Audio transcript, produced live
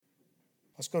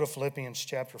Let's go to Philippians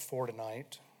chapter 4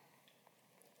 tonight.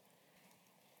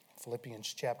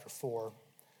 Philippians chapter 4.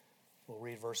 We'll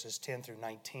read verses 10 through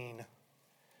 19.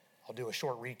 I'll do a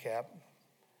short recap,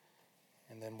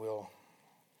 and then we'll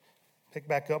pick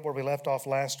back up where we left off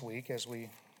last week as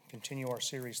we continue our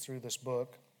series through this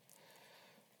book.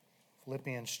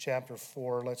 Philippians chapter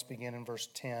 4, let's begin in verse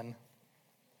 10.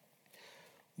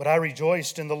 But I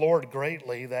rejoiced in the Lord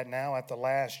greatly that now at the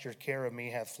last your care of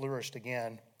me hath flourished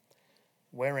again,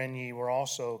 wherein ye were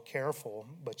also careful,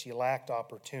 but ye lacked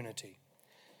opportunity.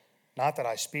 Not that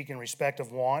I speak in respect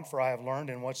of want, for I have learned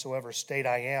in whatsoever state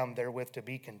I am therewith to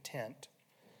be content.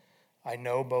 I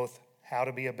know both how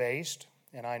to be abased,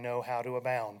 and I know how to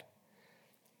abound.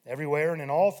 Everywhere and in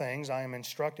all things I am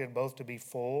instructed both to be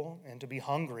full and to be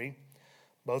hungry,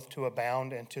 both to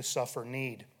abound and to suffer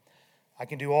need. I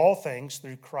can do all things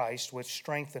through Christ which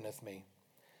strengtheneth me.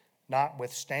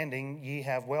 Notwithstanding, ye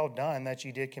have well done that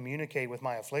ye did communicate with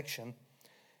my affliction.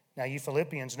 Now ye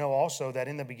Philippians know also that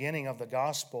in the beginning of the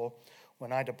gospel,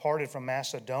 when I departed from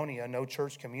Macedonia, no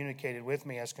church communicated with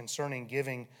me as concerning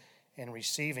giving and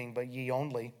receiving, but ye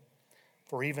only.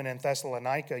 For even in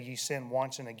Thessalonica ye sent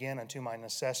once and again unto my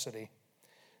necessity.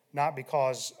 Not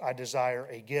because I desire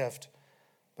a gift,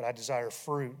 but I desire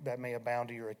fruit that may abound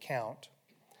to your account.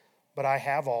 But I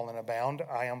have all and abound.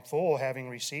 I am full, having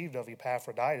received of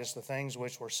Epaphroditus the things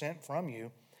which were sent from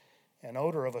you, an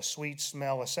odor of a sweet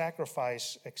smell, a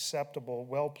sacrifice acceptable,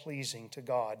 well-pleasing to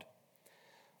God.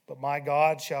 But my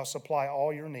God shall supply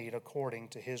all your need according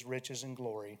to his riches and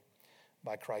glory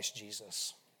by Christ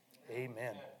Jesus.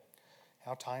 Amen.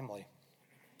 How timely.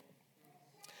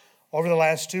 Over the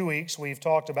last 2 weeks, we've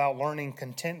talked about learning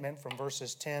contentment from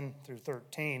verses 10 through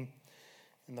 13.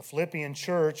 And the Philippian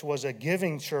church was a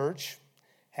giving church,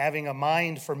 having a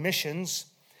mind for missions.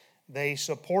 They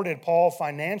supported Paul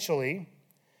financially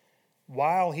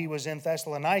while he was in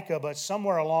Thessalonica, but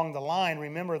somewhere along the line,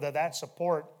 remember that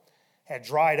support had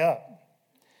dried up.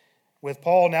 With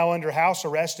Paul now under house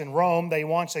arrest in Rome, they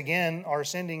once again are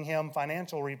sending him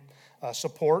financial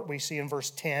support, we see in verse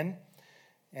 10.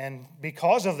 And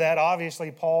because of that,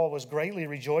 obviously, Paul was greatly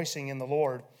rejoicing in the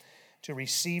Lord to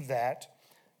receive that.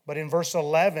 But in verse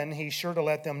 11, he's sure to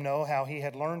let them know how he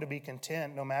had learned to be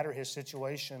content no matter his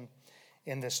situation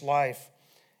in this life.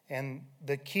 And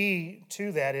the key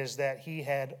to that is that he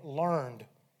had learned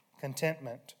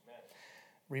contentment. Amen.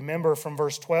 Remember from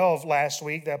verse 12 last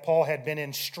week that Paul had been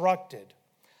instructed,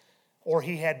 or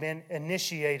he had been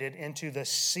initiated into the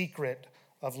secret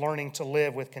of learning to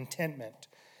live with contentment.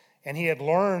 And he had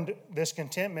learned this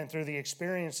contentment through the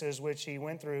experiences which he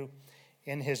went through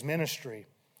in his ministry.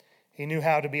 He knew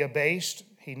how to be abased.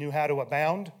 He knew how to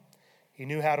abound. He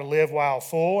knew how to live while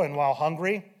full and while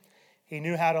hungry. He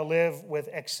knew how to live with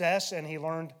excess, and he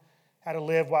learned how to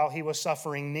live while he was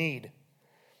suffering need.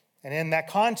 And in that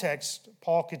context,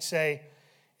 Paul could say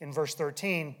in verse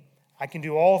 13, I can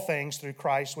do all things through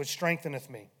Christ which strengtheneth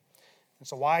me.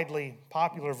 It's a widely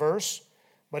popular verse,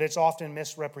 but it's often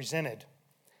misrepresented.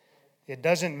 It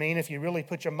doesn't mean if you really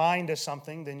put your mind to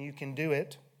something, then you can do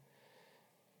it.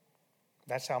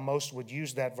 That's how most would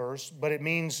use that verse. But it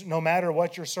means no matter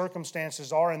what your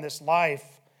circumstances are in this life,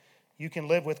 you can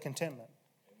live with contentment.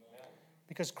 Amen.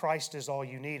 Because Christ is all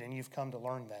you need, and you've come to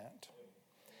learn that.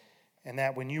 And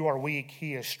that when you are weak,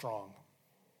 he is strong.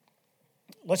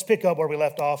 Let's pick up where we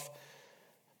left off,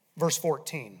 verse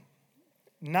 14.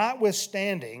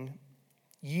 Notwithstanding,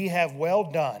 ye have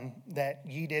well done that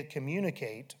ye did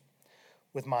communicate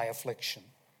with my affliction.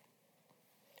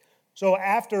 So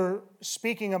after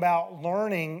speaking about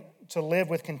learning to live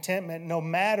with contentment, no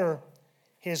matter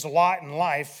his lot in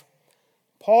life,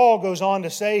 Paul goes on to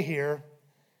say here,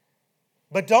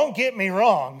 but don't get me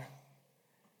wrong,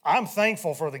 I'm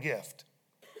thankful for the gift.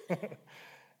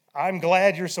 I'm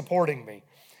glad you're supporting me,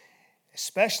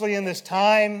 especially in this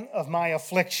time of my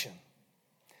affliction.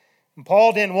 And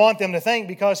Paul didn't want them to think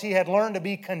because he had learned to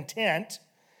be content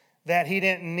that he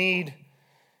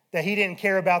didn't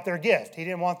care about their gift. He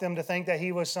didn't want them to think that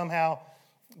he was somehow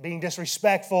being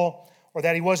disrespectful or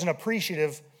that he wasn't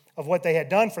appreciative of what they had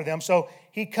done for them. So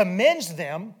he commends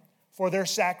them for their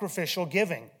sacrificial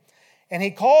giving. And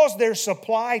he calls their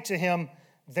supply to him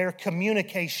their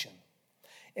communication.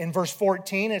 In verse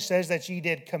 14, it says that ye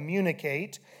did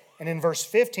communicate. And in verse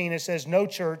 15, it says, no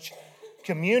church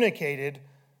communicated,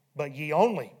 but ye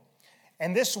only.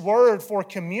 And this word for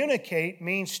communicate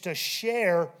means to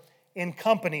share in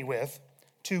company with,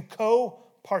 to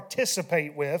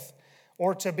co-participate with,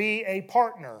 or to be a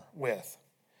partner with.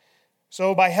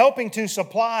 So by helping to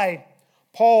supply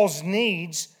Paul's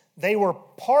needs, they were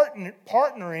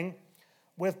partnering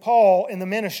with Paul in the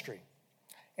ministry.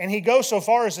 And he goes so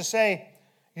far as to say,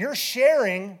 You're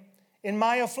sharing in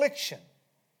my affliction.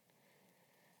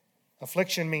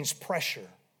 Affliction means pressure.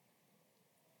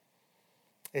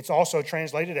 It's also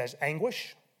translated as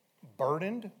anguish,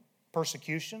 burdened,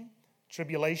 persecution,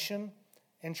 tribulation,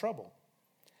 and trouble.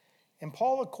 And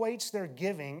Paul equates their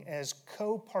giving as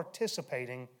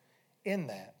co-participating in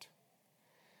that.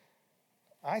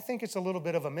 I think it's a little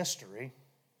bit of a mystery,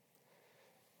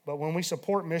 but when we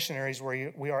support missionaries,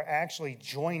 we are actually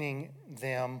joining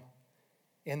them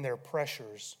in their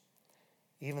pressures,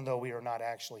 even though we are not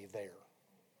actually there.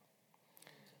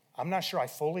 I'm not sure I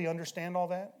fully understand all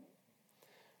that,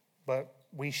 but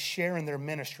we share in their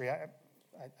ministry.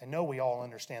 I know we all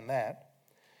understand that.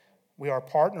 We are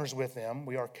partners with them.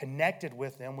 We are connected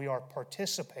with them. We are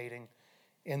participating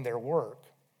in their work.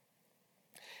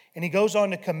 And he goes on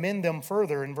to commend them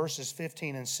further in verses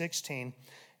 15 and 16.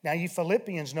 Now you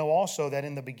Philippians know also that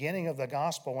in the beginning of the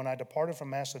gospel, when I departed from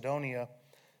Macedonia,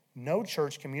 no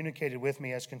church communicated with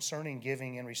me as concerning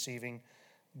giving and receiving,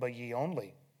 but ye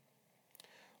only.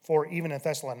 For even in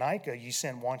Thessalonica ye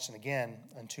sent once and again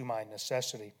unto my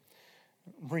necessity.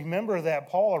 Remember that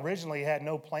Paul originally had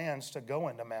no plans to go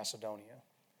into Macedonia.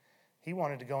 He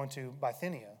wanted to go into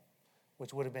Bithynia,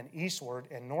 which would have been eastward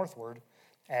and northward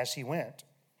as he went.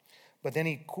 But then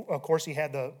he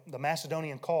had the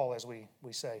Macedonian call, as we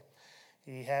say.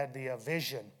 He had the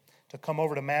vision to come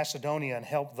over to Macedonia and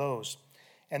help those.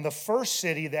 And the first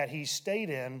city that he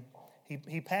stayed in,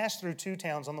 he passed through 2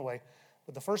 towns on the way,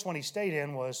 but the first one he stayed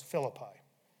in was Philippi,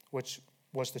 which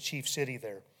was the chief city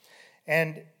there.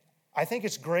 And I think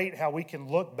it's great how we can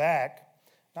look back,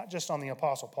 not just on the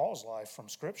Apostle Paul's life from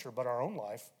Scripture, but our own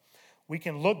life. We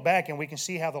can look back and we can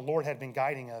see how the Lord had been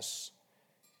guiding us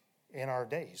in our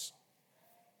days.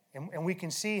 And we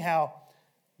can see how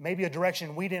maybe a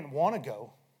direction we didn't want to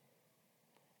go,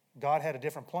 God had a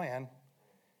different plan.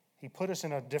 He put us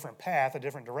in a different path, a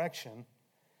different direction.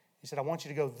 He said, I want you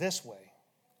to go this way.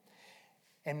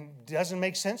 And it doesn't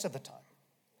make sense at the time.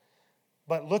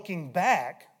 But looking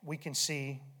back, we can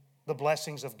see the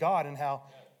blessings of God and how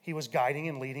he was guiding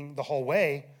and leading the whole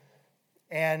way.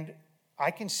 And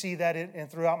I can see that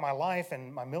throughout my life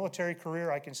and my military career.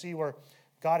 I can see where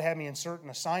God had me in certain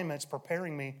assignments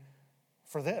preparing me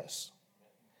for this.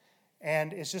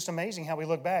 And it's just amazing how we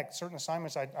look back. Certain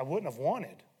assignments I wouldn't have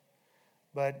wanted.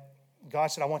 But God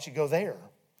said, I want you to go there.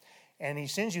 And he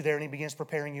sends you there and he begins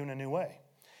preparing you in a new way.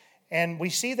 And we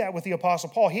see that with the Apostle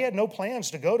Paul. He had no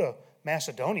plans to go to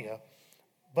Macedonia,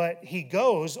 but he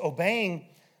goes obeying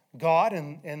God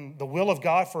and the will of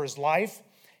God for his life.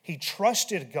 He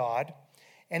trusted God.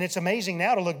 And it's amazing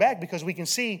now to look back because we can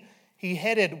see he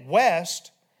headed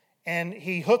west and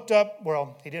he hooked up.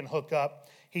 Well, he didn't hook up.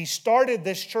 He started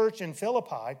this church in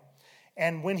Philippi.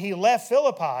 And when he left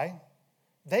Philippi,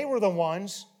 they were the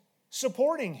ones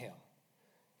supporting him.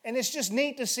 And it's just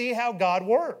neat to see how God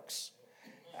works.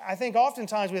 I think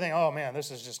oftentimes we think, oh man, this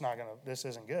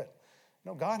isn't good.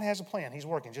 No, God has a plan. He's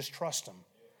working. Just trust him.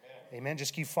 Amen.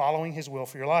 Just keep following his will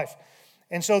for your life.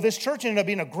 And so this church ended up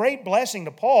being a great blessing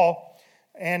to Paul.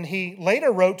 And he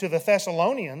later wrote to the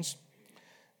Thessalonians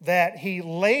that he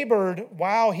labored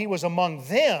while he was among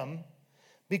them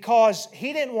because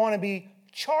he didn't want to be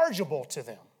chargeable to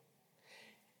them.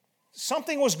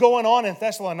 Something was going on in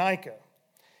Thessalonica.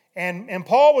 And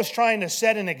Paul was trying to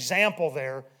set an example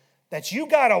there that you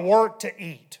got to work to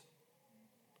eat.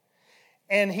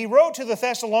 And he wrote to the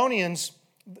Thessalonians,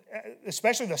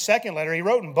 especially the second letter, he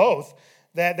wrote in both,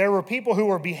 that there were people who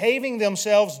were behaving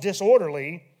themselves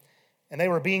disorderly and they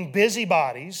were being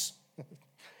busybodies.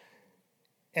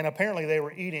 And apparently they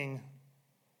were eating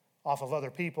off of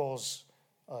other people's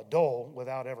dole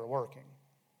without ever working.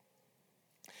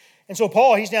 And so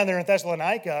Paul, he's down there in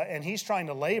Thessalonica and he's trying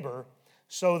to labor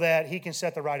so that he can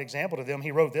set the right example to them.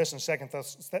 He wrote this in 2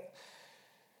 Thessalonians.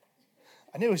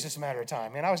 I knew it was just a matter of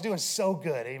time, man. I was doing so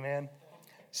good, amen.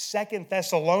 2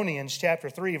 Thessalonians chapter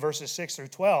 3, verses 6 through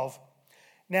 12.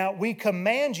 Now, we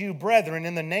command you, brethren,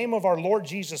 in the name of our Lord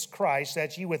Jesus Christ,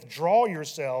 that ye withdraw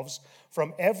yourselves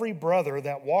from every brother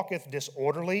that walketh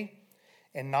disorderly,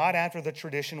 and not after the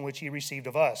tradition which ye received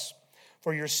of us.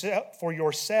 For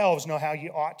yourselves know how ye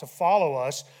ought to follow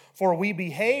us, for we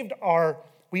behaved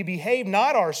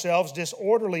not ourselves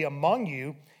disorderly among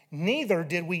you, neither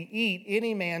did we eat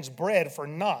any man's bread for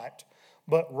naught,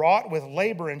 but wrought with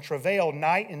labor and travail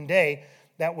night and day,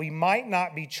 that we might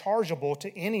not be chargeable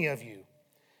to any of you.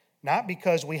 Not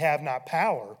because we have not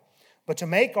power, but to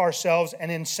make ourselves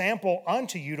an ensample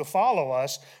unto you to follow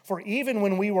us. For even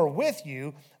when we were with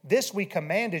you, this we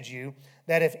commanded you,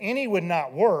 that if any would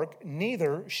not work,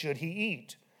 neither should he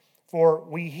eat. For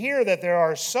we hear that there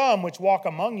are some which walk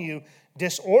among you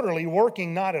disorderly,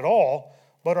 working not at all,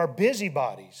 but are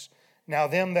busybodies. Now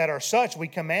them that are such we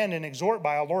command and exhort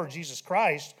by our Lord Jesus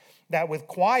Christ, that with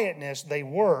quietness they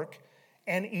work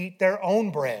and eat their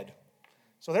own bread.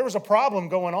 So there was a problem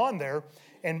going on there.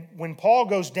 And when Paul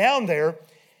goes down there,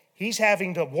 he's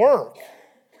having to work,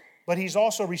 but he's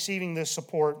also receiving this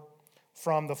support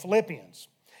from the Philippians.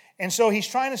 And so he's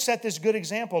trying to set this good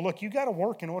example. Look, you got to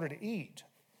work in order to eat.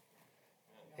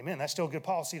 Amen. That's still good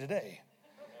policy today.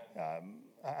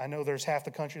 I know there's half the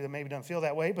country that maybe doesn't feel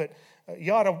that way, but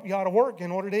you ought to work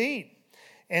in order to eat.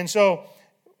 And so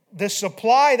the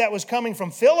supply that was coming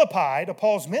from Philippi to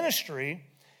Paul's ministry,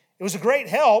 it was a great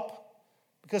help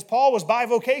because Paul was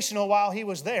bivocational while he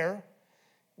was there,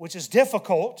 which is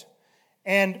difficult.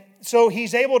 And so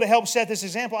he's able to help set this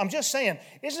example. I'm just saying,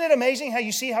 isn't it amazing how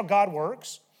you see how God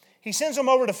works? He sends them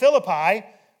over to Philippi,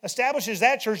 establishes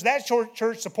that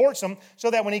church supports them, so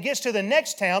that when he gets to the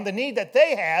next town, the need that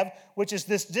they have, which is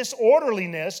this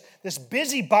disorderliness, this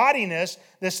busybodiness,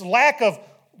 this lack of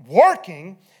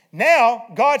working, now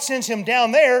God sends him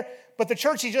down there, but the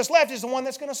church he just left is the one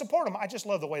that's going to support him. I just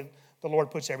love the way the Lord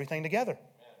puts everything together.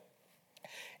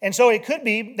 And so it could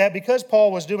be that because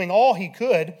Paul was doing all he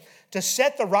could to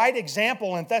set the right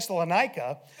example in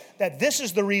Thessalonica, that this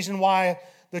is the reason why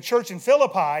the church in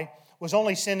Philippi was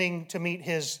only sending to meet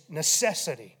his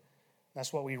necessity.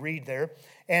 That's what we read there.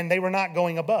 And they were not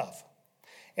going above.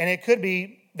 And it could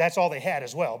be that's all they had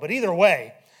as well. But either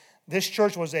way, this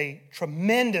church was a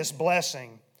tremendous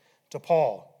blessing to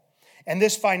Paul. And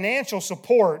this financial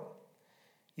support,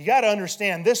 you got to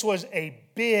understand, this was a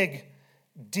big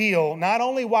deal, not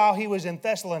only while he was in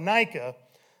Thessalonica,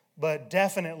 but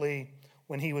definitely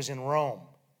when he was in Rome.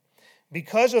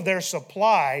 Because of their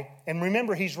supply, and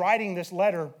remember, he's writing this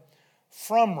letter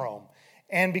from Rome,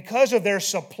 and because of their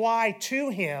supply to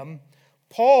him,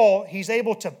 Paul, he's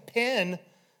able to pen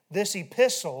this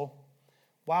epistle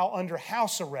while under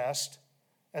house arrest,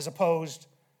 as opposed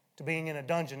to being in a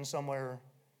dungeon somewhere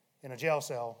in a jail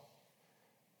cell.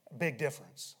 Big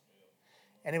difference.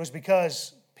 And it was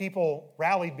because people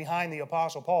rallied behind the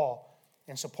Apostle Paul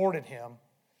and supported him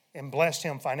and blessed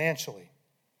him financially.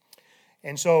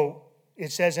 And so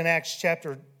it says in Acts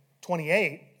chapter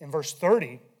 28, in verse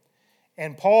 30,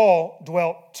 and Paul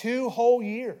dwelt 2 whole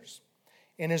years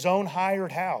in his own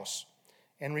hired house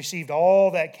and received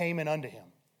all that came in unto him.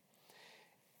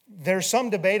 There's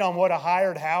some debate on what a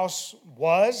hired house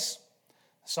was.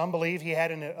 Some believe he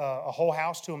had a whole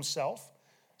house to himself.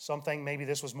 Some think maybe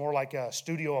this was more like a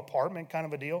studio apartment kind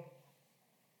of a deal.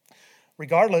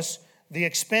 Regardless, the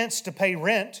expense to pay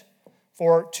rent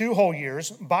for 2 whole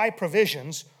years, buy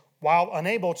provisions, while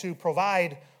unable to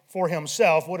provide for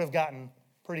himself, would have gotten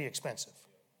pretty expensive.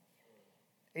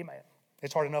 Amen.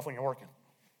 It's hard enough when you're working.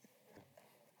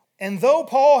 And though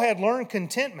Paul had learned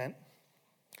contentment,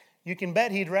 you can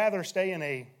bet he'd rather stay in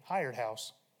a hired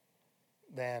house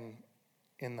than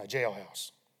in the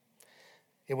jailhouse.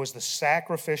 It was the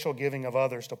sacrificial giving of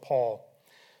others to Paul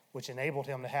which enabled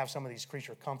him to have some of these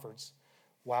creature comforts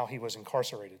while he was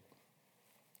incarcerated.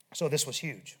 So this was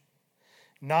huge.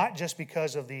 Not just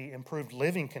because of the improved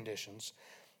living conditions,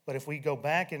 but if we go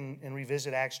back and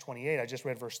revisit Acts 28, I just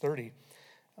read verse 30,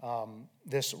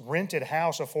 this rented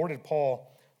house afforded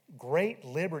Paul great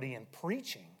liberty in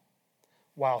preaching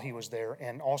while he was there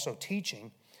and also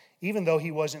teaching, even though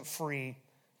he wasn't free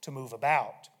to move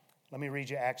about. Let me read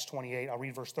you Acts 28. I'll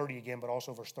read verse 30 again, but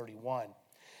also verse 31.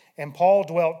 And Paul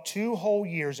dwelt 2 whole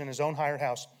years in his own hired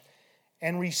house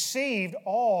and received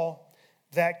all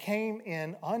that came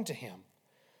in unto him,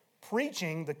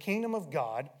 preaching the kingdom of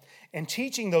God and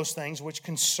teaching those things which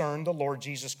concern the Lord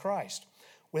Jesus Christ,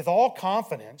 with all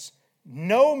confidence,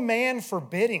 no man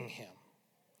forbidding him.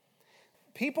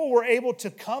 People were able to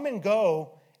come and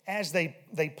go as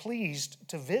they pleased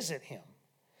to visit him.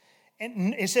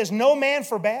 And it says no man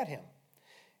forbade him,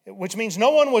 which means no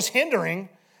one was hindering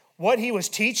what he was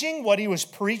teaching, what he was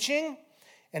preaching.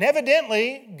 And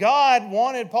evidently, God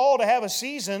wanted Paul to have a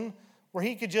season where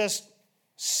he could just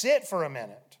sit for a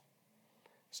minute.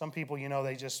 Some people,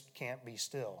 they just can't be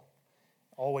still,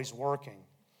 always working.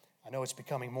 I know it's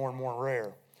becoming more and more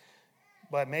rare.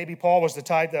 But maybe Paul was the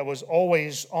type that was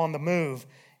always on the move,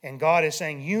 and God is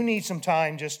saying, you need some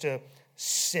time just to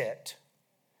sit.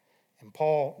 And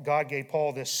God gave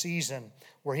Paul this season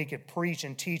where he could preach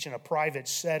and teach in a private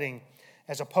setting,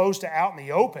 as opposed to out in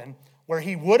the open, where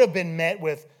he would have been met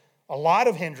with a lot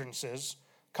of hindrances,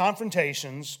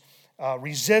 confrontations,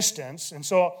 resistance. And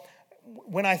so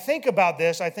when I think about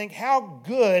this, I think how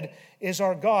good is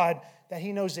our God that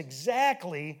he knows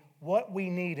exactly what we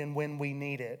need and when we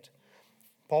need it.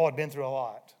 Paul had been through a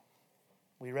lot.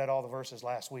 We read all the verses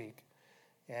last week,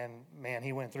 and man,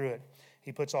 he went through it.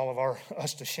 he puts all of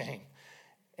us to shame.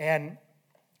 And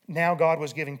now God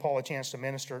was giving Paul a chance to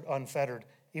minister unfettered,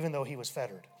 even though he was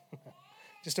fettered.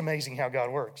 Just amazing how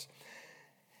God works.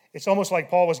 It's almost like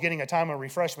Paul was getting a time of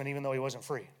refreshment even though he wasn't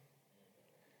free.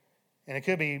 And it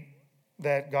could be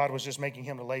that God was just making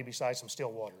him to lay beside some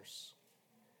still waters.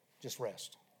 Just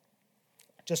rest.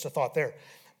 Just a thought there.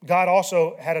 God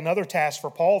also had another task for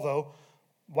Paul, though,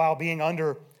 while being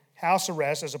under house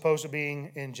arrest as opposed to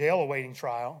being in jail awaiting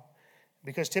trial.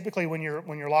 Because typically when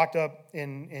you're locked up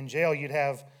in jail,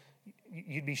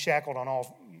 you'd be shackled on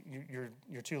all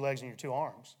your two legs and your two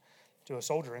arms to a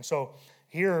soldier. And so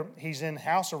here he's in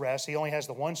house arrest. He only has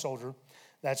the one soldier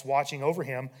that's watching over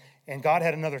him. And God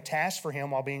had another task for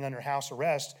him while being under house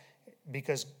arrest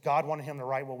because God wanted him to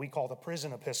write what we call the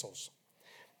prison epistles,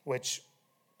 which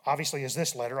obviously is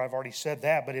this letter. I've already said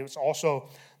that, but it was also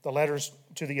the letters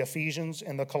to the Ephesians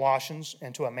and the Colossians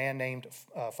and to a man named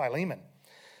Philemon.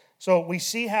 So we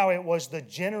see how it was the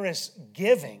generous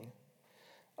giving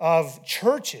of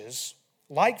churches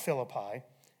like Philippi,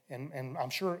 and I'm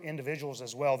sure individuals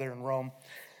as well there in Rome,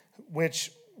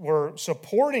 which were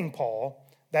supporting Paul,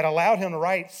 that allowed him to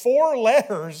write 4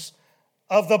 letters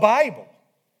of the Bible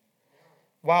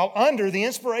while under the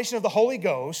inspiration of the Holy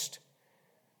Ghost.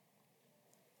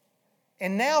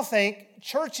 And now think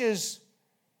churches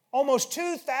almost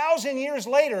 2,000 years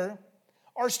later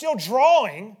are still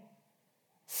drawing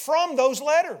from those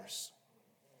letters.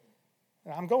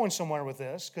 And I'm going somewhere with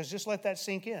this because just let that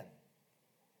sink in.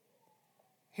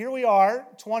 Here we are,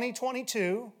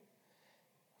 2022,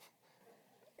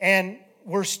 and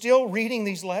we're still reading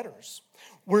these letters.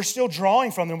 We're still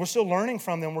drawing from them. We're still learning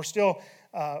from them. We're still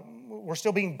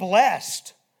being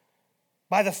blessed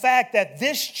by the fact that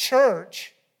this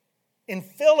church in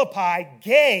Philippi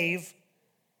gave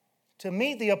to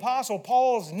meet the Apostle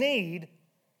Paul's need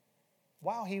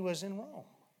while he was in Rome.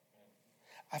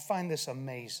 I find this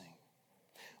amazing.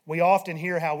 We often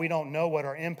hear how we don't know what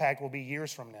our impact will be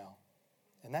years from now.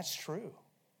 And that's true.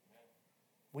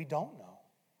 We don't know.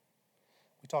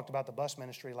 We talked about the bus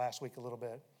ministry last week a little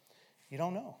bit. You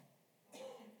don't know. You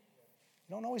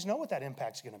don't always know what that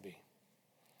impact's going to be.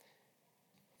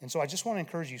 And so I just want to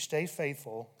encourage you, stay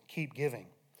faithful, keep giving.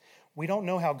 We don't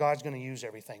know how God's going to use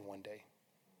everything one day.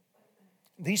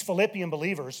 These Philippian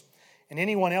believers and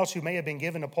anyone else who may have been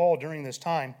given to Paul during this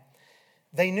time,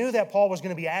 they knew that Paul was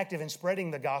going to be active in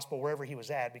spreading the gospel wherever he was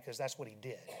at because that's what he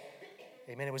did.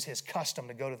 Amen. It was his custom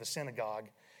to go to the synagogue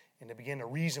and to begin to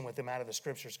reason with them out of the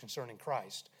scriptures concerning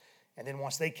Christ. And then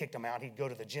once they kicked him out, he'd go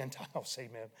to the Gentiles.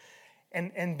 Amen.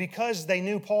 And because they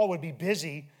knew Paul would be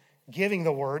busy giving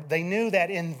the word, they knew that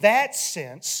in that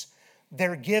sense,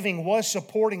 their giving was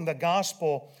supporting the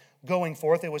gospel going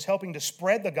forth. It was helping to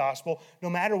spread the gospel no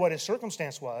matter what his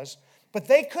circumstance was. But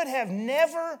they could have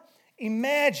never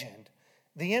imagined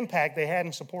the impact they had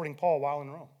in supporting Paul while in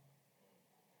Rome.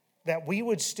 That we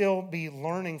would still be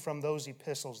learning from those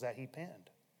epistles that he penned.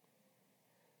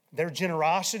 Their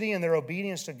generosity and their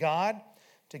obedience to God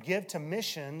to give to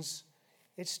missions,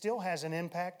 it still has an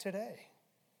impact today.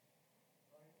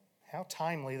 How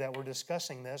timely that we're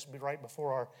discussing this right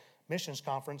before our missions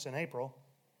conference in April.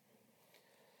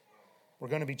 We're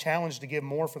going to be challenged to give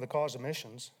more for the cause of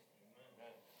missions.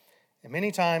 And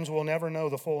many times we'll never know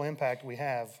the full impact we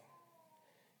have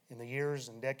in the years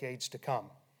and decades to come.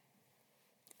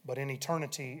 But in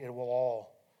eternity, it will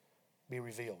all be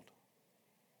revealed.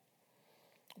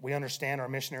 We understand our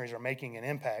missionaries are making an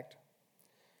impact.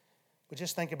 But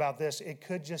just think about this. It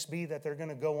could just be that they're going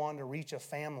to go on to reach a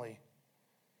family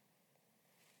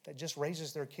that just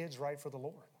raises their kids right for the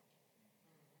Lord.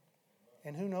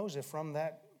 And who knows if from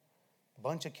that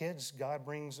bunch of kids, God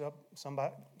brings up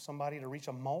somebody to reach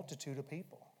a multitude of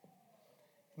people.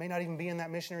 It may not even be in that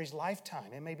missionary's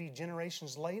lifetime. It may be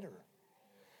generations later.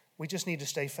 We just need to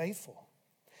stay faithful.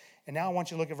 And now I want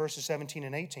you to look at verses 17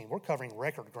 and 18. We're covering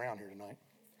record ground here tonight.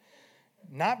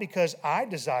 Not because I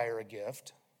desire a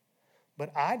gift,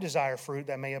 but I desire fruit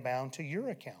that may abound to your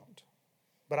account.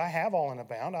 But I have all in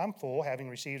abound. I'm full, having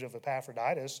received of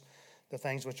Epaphroditus the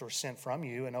things which were sent from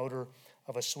you, an odor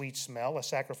of a sweet smell, a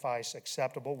sacrifice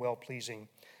acceptable, well-pleasing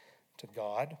to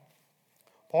God.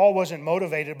 Paul wasn't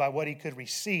motivated by what he could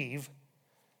receive,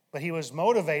 but he was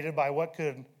motivated by what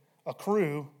could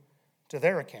accrue to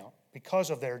their account because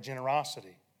of their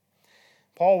generosity.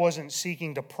 Paul wasn't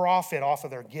seeking to profit off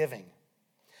of their giving.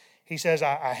 He says,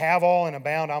 I have all and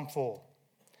abound, I'm full.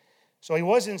 So he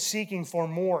wasn't seeking for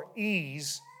more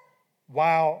ease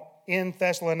while in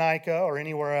Thessalonica or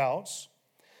anywhere else,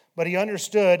 but he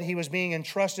understood he was being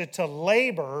entrusted to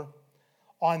labor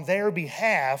on their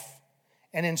behalf,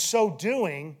 and in so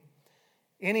doing,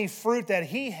 any fruit that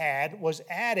he had was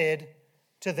added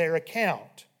to their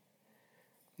account.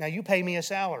 Now, you pay me a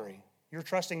salary. You're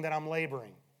trusting that I'm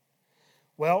laboring.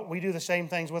 Well, we do the same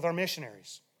things with our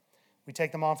missionaries. We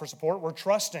take them on for support. We're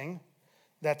trusting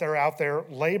that they're out there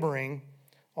laboring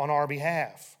on our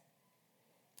behalf,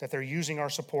 that they're using our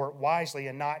support wisely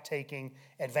and not taking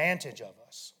advantage of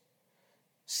us.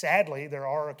 Sadly, there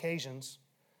are occasions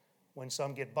when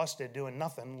some get busted doing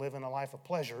nothing, living a life of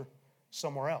pleasure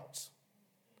somewhere else.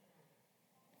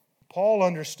 Paul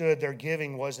understood their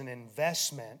giving was an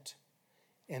investment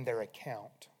in their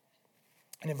account.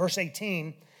 And in verse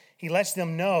 18, he lets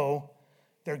them know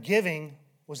their giving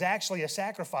was actually a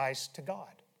sacrifice to God.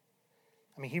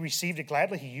 I mean, he received it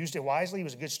gladly. He used it wisely. He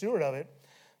was a good steward of it.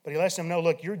 But he lets them know,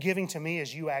 look, you're giving to me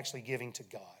as you actually giving to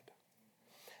God.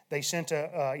 They sent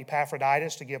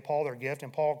Epaphroditus to give Paul their gift,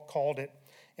 and Paul called it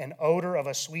an odor of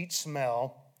a sweet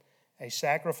smell, a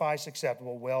sacrifice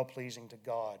acceptable, well-pleasing to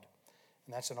God.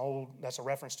 And that's a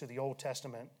reference to the Old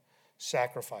Testament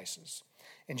sacrifices.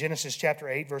 In Genesis chapter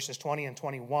 8, verses 20 and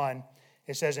 21,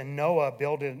 it says, and Noah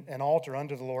built an altar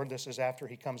unto the Lord. This is after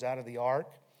he comes out of the ark,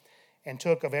 and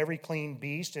took of every clean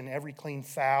beast and every clean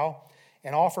fowl,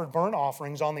 and offered burnt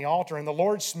offerings on the altar. And the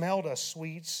Lord smelled a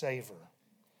sweet savor.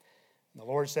 And the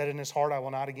Lord said in his heart, I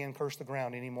will not again curse the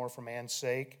ground any more for man's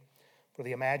sake. For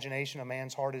the imagination of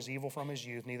man's heart is evil from his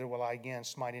youth, neither will I again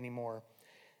smite any more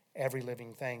every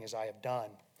living thing as I have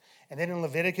done. And then in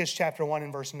Leviticus chapter 1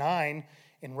 and verse 9,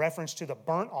 in reference to the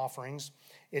burnt offerings,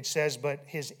 it says, but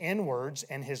his inwards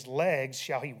and his legs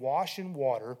shall he wash in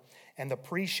water, and the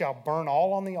priest shall burn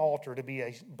all on the altar to be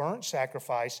a burnt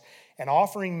sacrifice, an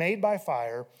offering made by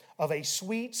fire of a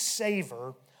sweet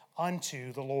savor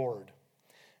unto the Lord.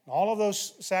 And all of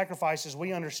those sacrifices,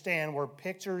 we understand, were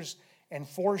pictures and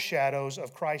foreshadows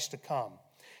of Christ to come.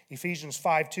 Ephesians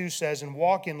 5:2 says, and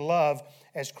walk in love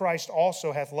as Christ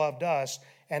also hath loved us,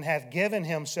 and hath given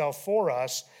himself for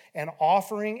us, an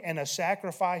offering and a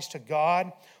sacrifice to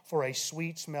God for a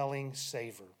sweet-smelling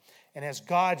savor. And as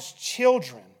God's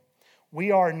children,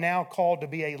 we are now called to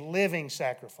be a living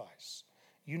sacrifice.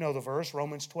 You know the verse,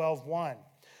 Romans 12:1.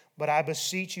 But I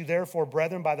beseech you therefore,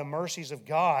 brethren, by the mercies of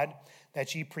God,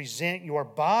 that ye present your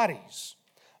bodies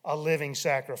a living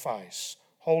sacrifice,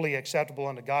 wholly acceptable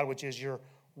unto God, which is your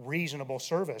reasonable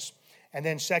service. And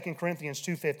then 2 Corinthians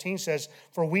 2:15 says,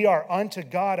 for we are unto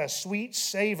God a sweet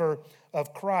savor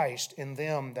of Christ in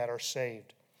them that are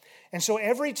saved. And so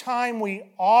every time we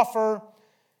offer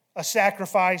a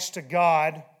sacrifice to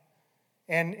God,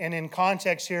 and in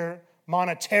context here,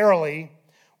 monetarily,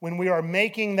 when we are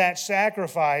making that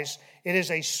sacrifice, it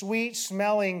is a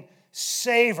sweet-smelling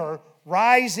savor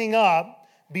rising up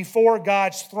before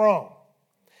God's throne.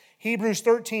 Hebrews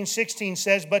 13:16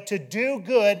 says, but to do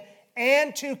good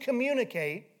and to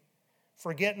communicate,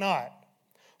 forget not.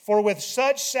 For with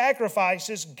such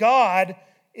sacrifices, God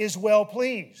is well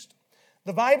pleased.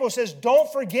 The Bible says,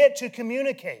 don't forget to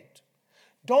communicate.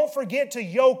 Don't forget to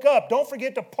yoke up. Don't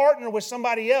forget to partner with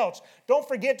somebody else. Don't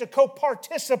forget to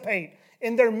co-participate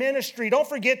in their ministry. Don't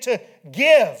forget to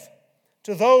give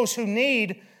to those who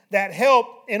need that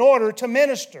help in order to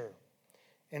minister.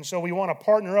 And so we want to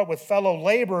partner up with fellow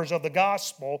laborers of the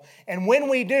gospel. And when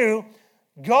we do,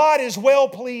 God is well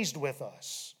pleased with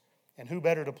us. And who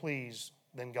better to please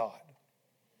than God?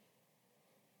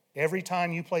 Every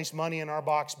time you place money in our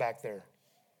box back there,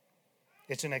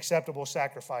 it's an acceptable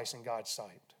sacrifice in God's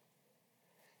sight.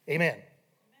 Amen.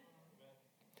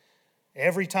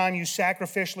 Every time you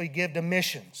sacrificially give to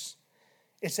missions,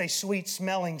 it's a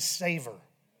sweet-smelling savor.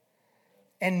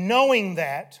 And knowing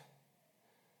that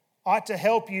ought to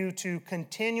help you to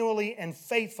continually and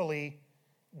faithfully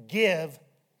give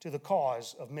to the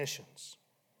cause of missions.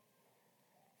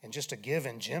 And just to give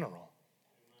in general.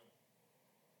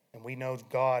 And we know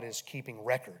God is keeping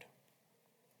record.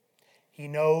 He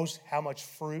knows how much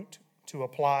fruit to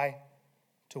apply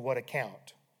to what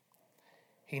account.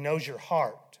 He knows your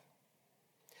heart.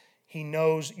 He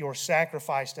knows your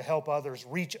sacrifice to help others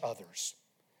reach others.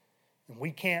 And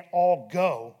we can't all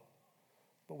go,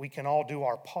 but we can all do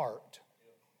our part.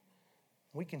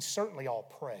 We can certainly all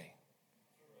pray.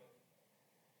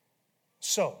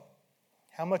 So,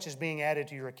 how much is being added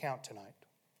to your account tonight?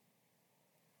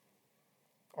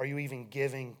 Are you even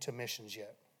giving to missions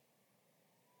yet?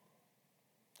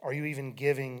 Are you even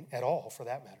giving at all, for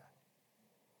that matter?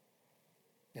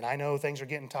 And I know things are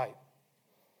getting tight.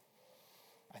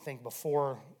 I think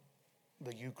before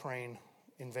the Ukraine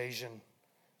invasion,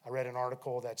 I read an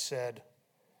article that said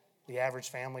the average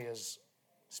family is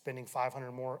spending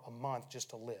 $500 more a month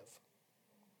just to live.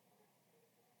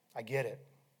 I get it.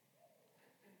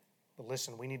 But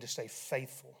listen, we need to stay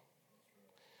faithful.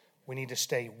 We need to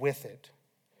stay with it.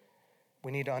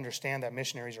 We need to understand that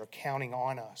missionaries are counting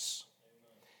on us.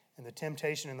 And the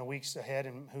temptation in the weeks ahead,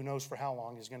 and who knows for how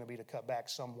long, is going to be to cut back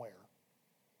somewhere.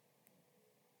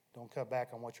 Don't cut back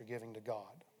on what you're giving to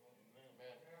God.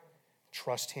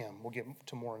 Trust Him. We'll get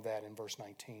to more of that in verse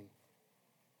 19.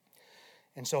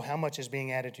 And so how much is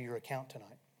being added to your account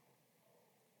tonight?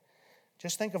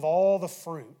 Just think of all the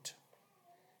fruit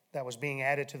that was being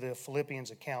added to the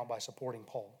Philippians account by supporting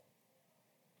Paul.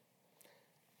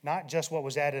 Not just what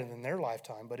was added in their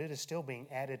lifetime, but it is still being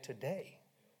added today.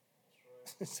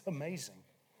 It's amazing.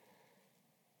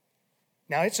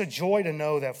 Now, it's a joy to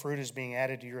know that fruit is being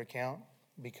added to your account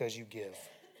because you give.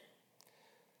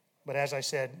 But as I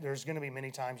said, there's going to be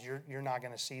many times you're not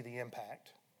going to see the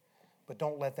impact. But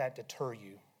don't let that deter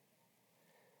you.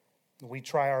 We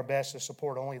try our best to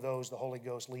support only those the Holy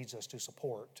Ghost leads us to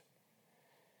support.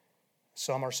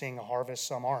 Some are seeing a harvest,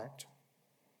 some aren't.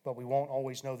 But we won't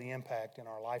always know the impact in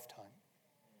our lifetime.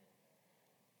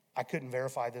 I couldn't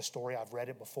verify this story. I've read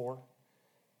it before.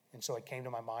 And so it came to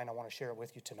my mind. I want to share it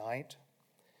with you tonight.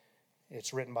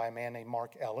 It's written by a man named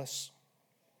Mark Ellis.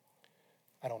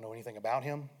 I don't know anything about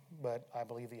him, but I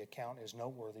believe the account is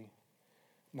noteworthy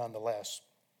nonetheless.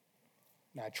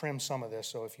 Now, I trimmed some of this,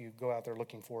 so if you go out there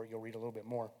looking for it, you'll read a little bit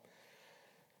more.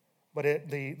 But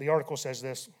the article says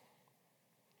this.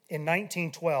 In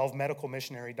 1912, medical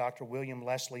missionary Dr. William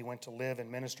Leslie went to live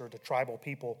and minister to tribal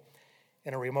people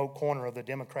in a remote corner of the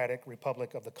Democratic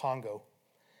Republic of the Congo.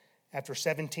 After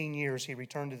 17 years, he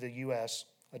returned to the U.S.,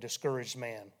 a discouraged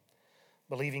man,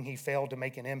 believing he failed to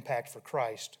make an impact for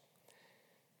Christ,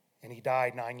 and he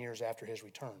died 9 years after his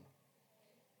return.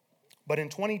 But in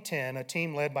 2010, a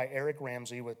team led by Eric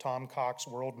Ramsey with Tom Cox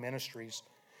World Ministries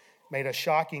made a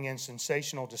shocking and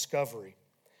sensational discovery.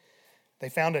 They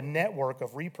found a network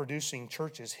of reproducing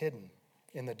churches hidden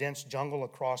in the dense jungle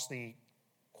across the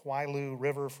Kwilu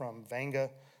River from Vanga,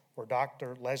 where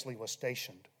Dr. Leslie was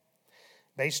stationed.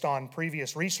 Based on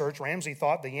previous research, Ramsey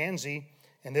thought the Yanzi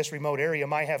in this remote area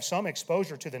might have some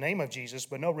exposure to the name of Jesus,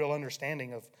 but no real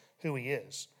understanding of who he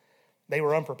is. They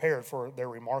were unprepared for their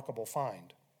remarkable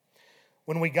find.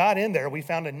 When we got in there, we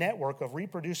found a network of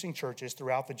reproducing churches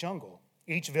throughout the jungle.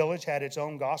 Each village had its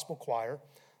own gospel choir,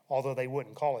 although they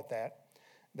wouldn't call it that.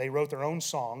 They wrote their own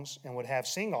songs and would have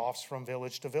sing-offs from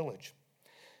village to village.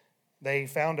 They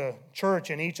found a church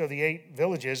in each of the 8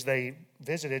 villages they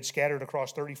visited scattered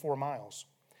across 34 miles.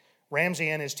 Ramsey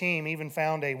and his team even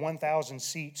found a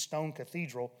 1,000-seat stone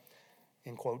cathedral,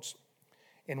 in quotes,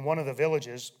 in one of the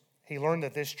villages. He learned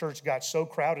that this church got so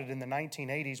crowded in the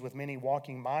 1980s with many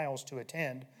walking miles to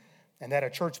attend, and that a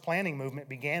church planting movement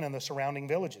began in the surrounding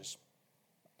villages.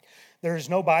 There is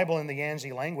no Bible in the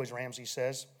Yanzi language, Ramsey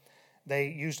says. They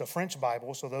used a French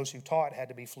Bible, so those who taught had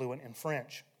to be fluent in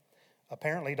French.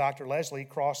 Apparently, Dr. Leslie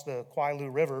crossed the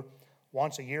Kwilu River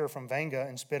once a year from Vanga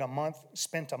and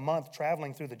spent a month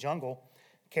traveling through the jungle,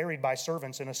 carried by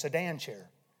servants in a sedan chair.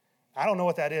 I don't know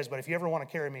what that is, but if you ever want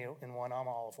to carry me in one, I'm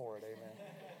all for it, amen.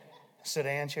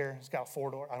 Sedan chair, it's got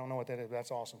 4 doors. I don't know what that is, but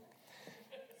that's awesome.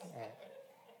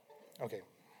 Okay.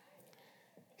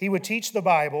 He would teach the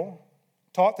Bible,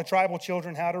 taught the tribal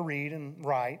children how to read and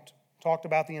write, talked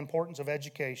about the importance of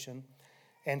education,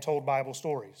 and told Bible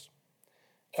stories.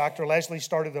 Dr. Leslie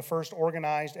started the first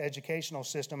organized educational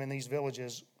system in these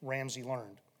villages, Ramsey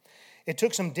learned. It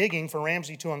took some digging for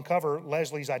Ramsey to uncover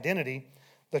Leslie's identity.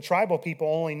 The tribal people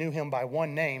only knew him by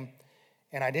one name,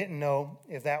 and I didn't know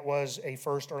if that was a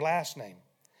first or last name.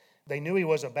 They knew he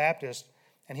was a Baptist,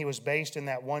 and he was based in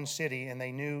that one city, and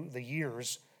they knew the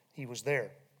years he was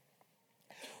there.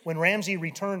 When Ramsey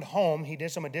returned home, he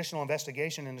did some additional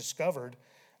investigation and discovered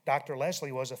Dr.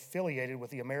 Leslie was affiliated with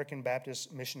the American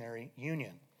Baptist Missionary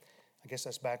Union. I guess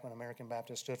that's back when American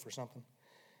Baptist stood for something.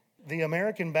 The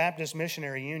American Baptist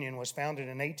Missionary Union was founded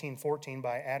in 1814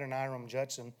 by Adoniram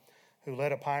Judson, who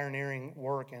led a pioneering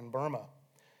work in Burma.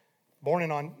 Born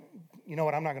in on, you know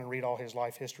what, I'm not going to read all his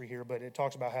life history here, but it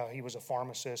talks about how he was a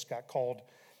pharmacist, got called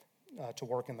to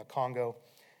work in the Congo.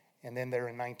 And then there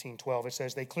in 1912, it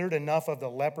says, they cleared enough of the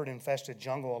leopard-infested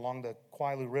jungle along the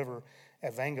Kwilu River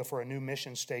at Vanga for a new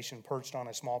mission station perched on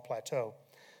a small plateau.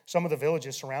 Some of the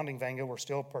villages surrounding Vanga were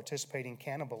still practicing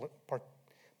cannibalism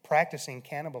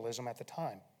at the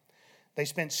time. They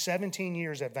spent 17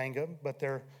 years at Vanga, but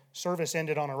their service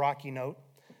ended on a rocky note.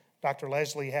 Dr.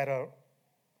 Leslie had a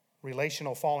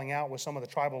relational falling out with some of the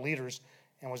tribal leaders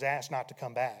and was asked not to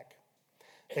come back.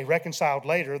 They reconciled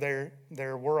later.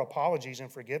 There were apologies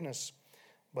and forgiveness,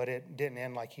 but it didn't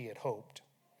end like he had hoped.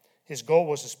 His goal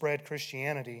was to spread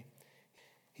Christianity.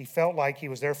 He felt like he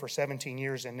was there for 17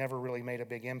 years and never really made a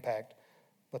big impact,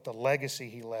 but the legacy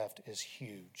he left is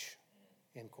huge,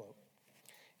 end quote.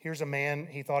 Here's a man,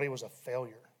 he thought he was a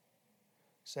failure.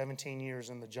 17 years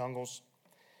in the jungles,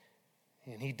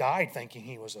 and he died thinking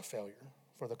he was a failure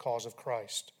for the cause of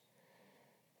Christ.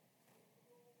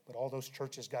 But all those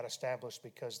churches got established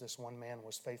because this one man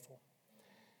was faithful.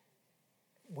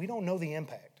 We don't know the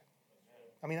impact.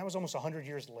 I mean, that was almost 100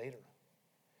 years later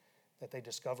that they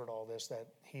discovered all this,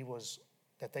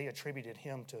 that they attributed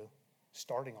him to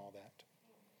starting all that.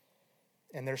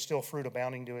 And there's still fruit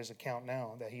abounding to his account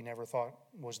now that he never thought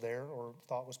was there or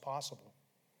thought was possible.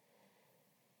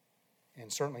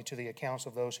 And certainly to the accounts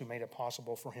of those who made it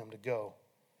possible for him to go.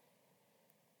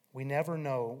 We never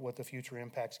know what the future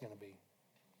impact's going to be.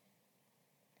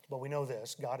 But we know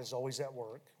this, God is always at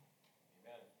work.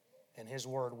 Amen. And his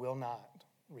word will not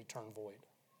return void.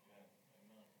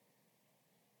 Amen.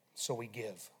 So we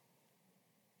give.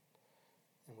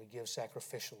 And we give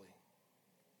sacrificially.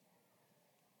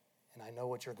 And I know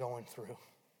what you're going through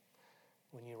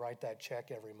when you write that check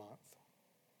every month,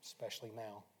 especially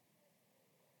now.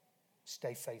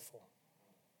 Stay faithful.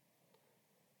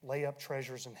 Lay up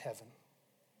treasures in heaven.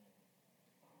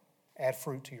 Add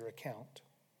fruit to your account.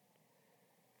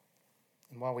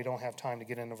 And while we don't have time to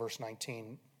get into verse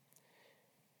 19,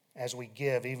 as we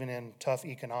give, even in tough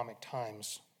economic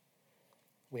times,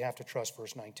 we have to trust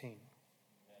verse 19.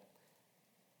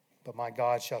 But my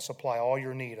God shall supply all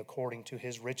your need according to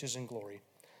his riches and glory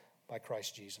by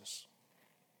Christ Jesus.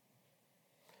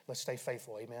 Let's stay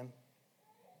faithful, amen?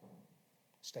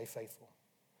 Stay faithful.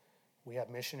 We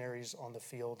have missionaries on the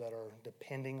field that are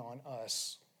depending on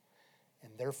us,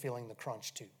 and they're feeling the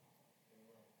crunch too.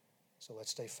 So let's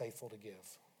stay faithful to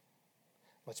give.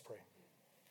 Let's pray.